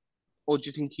tomorrow, or do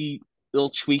you think he'll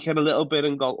tweak it a little bit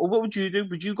and go? Or what would you do?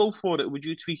 Would you go for it? Would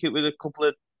you tweak it with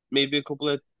maybe a couple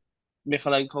of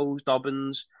Michelenkos,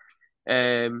 Dobbins,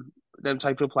 them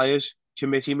type of players?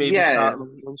 Committee maybe Yeah,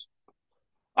 starting ones.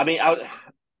 I mean,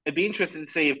 it'd be interesting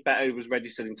to see if Beto was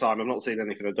registered in time. I've not seen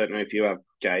anything. I don't know if you have,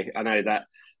 Jay. I know that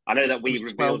It we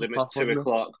was 12 revealed him at o'clock, two wasn't it?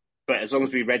 o'clock, but as long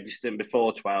as we registered him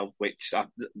before 12, which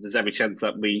there's every chance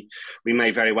that we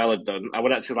may very well have done, I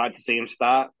would actually like to see him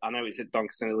start. I know it's at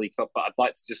Doncaster in the League Cup, but I'd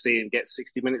like to just see him get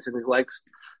 60 minutes in his legs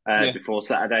Yeah, before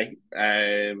Saturday.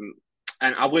 And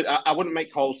I wouldn't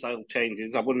make wholesale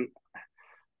changes. I wouldn't.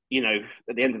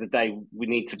 At the end of the day, we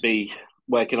need to be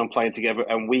working on playing together,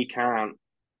 and we can't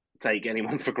take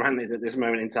anyone for granted at this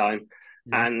moment in time.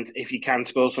 yeah, And if you can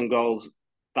score some goals,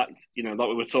 that's like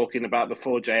we were talking about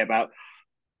before, Jay, about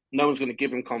no one's going to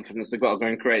give them confidence. They've got to go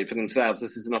and create it for themselves.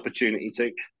 This is an opportunity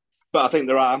to. But I think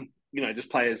there are, just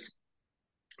players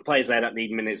there that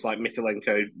need minutes, like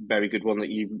Mikolenko, very good one that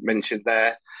you mentioned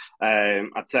there.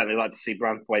 I'd certainly like to see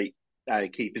Branthwaite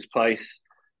keep his place.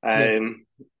 yeah.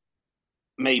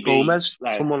 Maybe Gomez,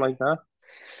 someone like that.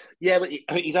 Yeah, but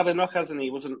he's had a knock, hasn't he?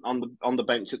 He wasn't on the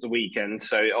bench at the weekend,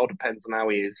 so it all depends on how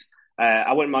he is.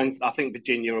 I wouldn't mind. I think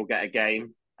Virginia will get a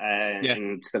game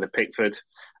instead of Pickford.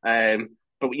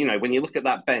 But when you look at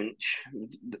that bench,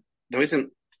 there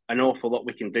isn't an awful lot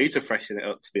we can do to freshen it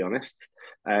up. To be honest,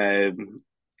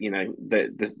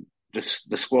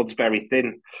 the squad's very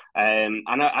thin. I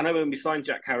know when we signed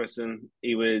Jack Harrison,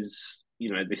 he was,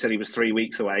 they said he was 3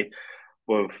 weeks away.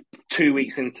 Well, 2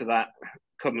 weeks into that,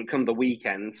 come the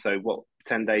weekend. So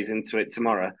 10 days into it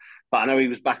tomorrow. But I know he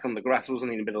was back on the grass,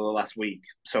 wasn't he, in the middle of last week?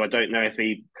 So I don't know if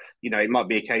he, it might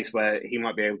be a case where he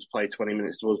might be able to play 20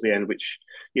 minutes towards the end, which,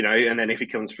 and then if he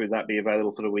comes through, that be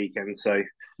available for the weekend. So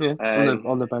yeah,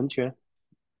 on the bench, yeah,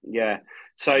 yeah.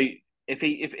 So if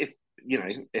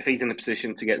he's in a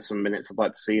position to get some minutes, I'd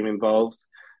like to see him involved.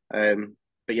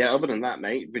 But yeah, other than that,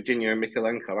 mate, Virginia and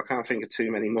Mikolenko, I can't think of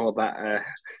too many more that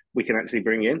we can actually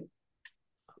bring in.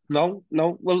 No.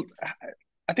 Well,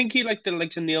 I think he liked the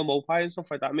likes of Neil Mopai and stuff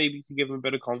like that, maybe to give him a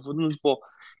bit of confidence. But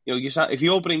if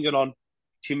you're bringing on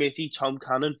Timothy, Tom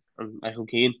Cannon, and Michael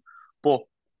Keane, but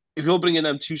if you're bringing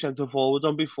them two centre forwards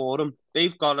on before him,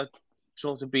 they've got to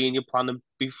sort of be in your planning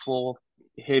before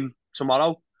him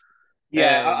tomorrow.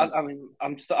 Yeah, I mean,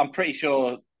 I'm pretty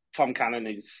sure Tom Cannon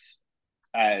is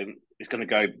going to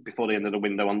go before the end of the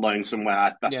window on loan somewhere.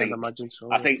 I think. I imagine so.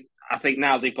 I think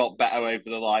now they've got Beto over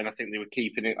the line. I think they were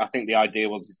keeping it. I think the idea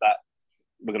is that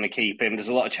we're going to keep him. There's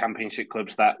a lot of Championship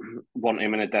clubs that want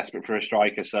him and are desperate for a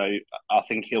striker. So I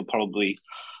think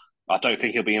I don't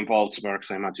think he'll be involved tomorrow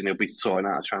because I imagine he'll be sorting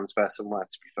out a transfer somewhere,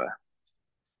 to be fair.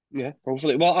 Yeah,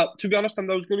 hopefully. Well, to be honest, I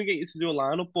was going to get you to do a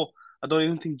lineup, but I don't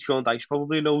even think Sean Dyche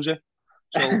probably knows it.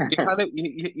 So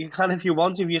you can, if you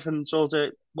want, if you can sort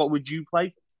of, what would you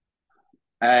play?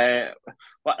 Well,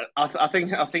 I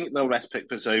think they'll rest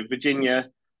Pickford. So Virginia,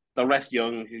 they'll rest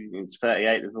Young, who's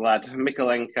 38, is the lad.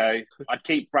 Mikolenko. I'd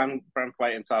keep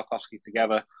Branthwaite and Tarkowski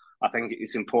together. I think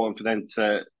it's important for them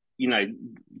to,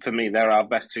 for me, they're our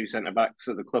best two centre backs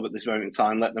at the club at this moment in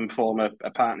time. Let them form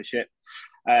a partnership.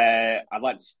 I'd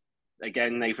like to,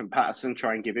 again, Nathan Patterson,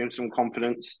 try and give him some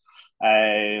confidence.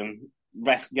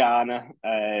 Rest Garner.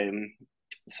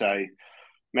 So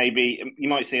maybe you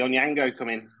might see Onyango come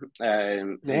in.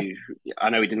 Who, I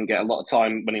know he didn't get a lot of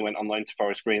time when he went on loan to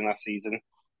Forest Green last season.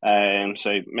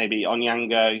 So maybe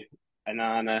Onyango,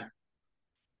 Anana,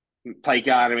 play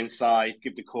Garner inside,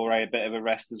 give Decore a bit of a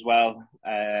rest as well.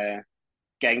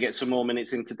 Get some more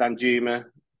minutes into Danjuma,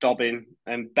 Dobbin,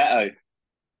 and Beto.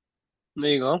 There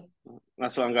you go.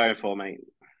 That's what I'm going for, mate.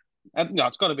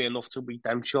 It's got to be enough to beat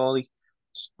them, surely.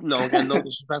 No, again, no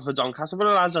disrespect for Doncaster, but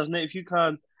it has, hasn't it?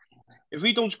 If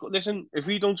we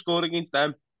don't score against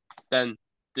them, then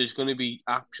there's going to be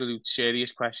absolute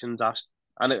serious questions asked.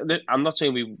 And I'm not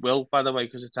saying we will, by the way,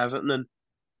 because it's Everton, and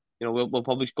we'll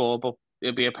probably score, but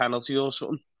it'll be a penalty or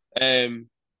something.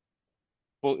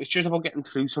 But it's just about getting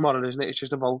through tomorrow, isn't it? It's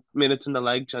just about minutes in the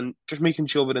legs and just making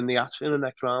sure we're in the the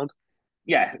next round.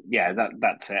 Yeah,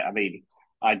 that's it. I mean,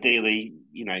 ideally,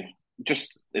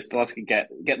 just if the lads can get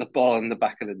the ball in the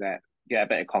back of the net, get a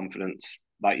bit of confidence,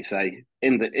 like you say,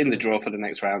 in the draw for the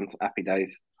next round. Happy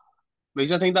days.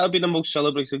 Because I think that would be the most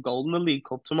celebrated goal in the League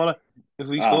Cup tomorrow if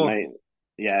we score. Mate,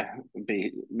 yeah,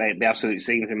 be absolute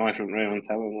scenes in my front room. I'm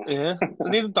telling you. Yeah, I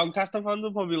think the Doncaster fans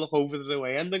will probably look over to the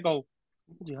way and they go,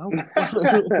 "What the hell?"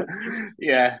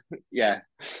 Yeah.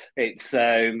 It's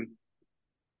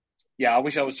I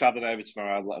wish I was travelling over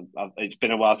tomorrow. It's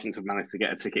been a while since I've managed to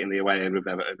get a ticket in the away end with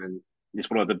Everton, and it's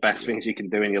one of the best things you can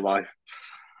do in your life.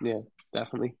 Yeah,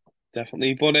 definitely.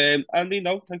 But Andy,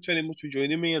 thanks very much for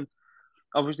joining me. And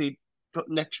obviously,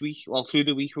 next week, through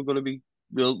the week,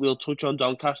 we'll touch on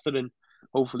Doncaster and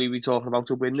hopefully we talk about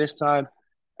a win this time.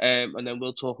 And then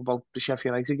we'll talk about the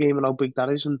Sheffield United game and how big that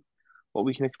is and what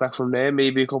we can expect from there.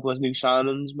 Maybe a couple of new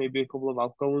signings, maybe a couple of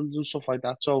outgoings and stuff like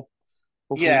that. So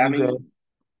yeah, I mean.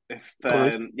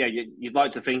 You'd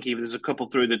like to think either there's a couple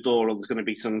through the door or there's going to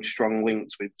be some strong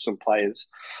links with some players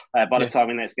by the time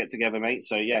we next get together, mate.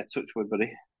 So, touch wood,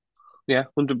 buddy. Yeah,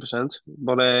 100%.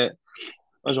 But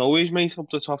as always, mate, up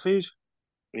the toffees.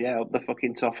 Yeah, up the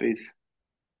fucking toffees.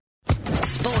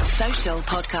 Sports Social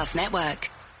Podcast Network.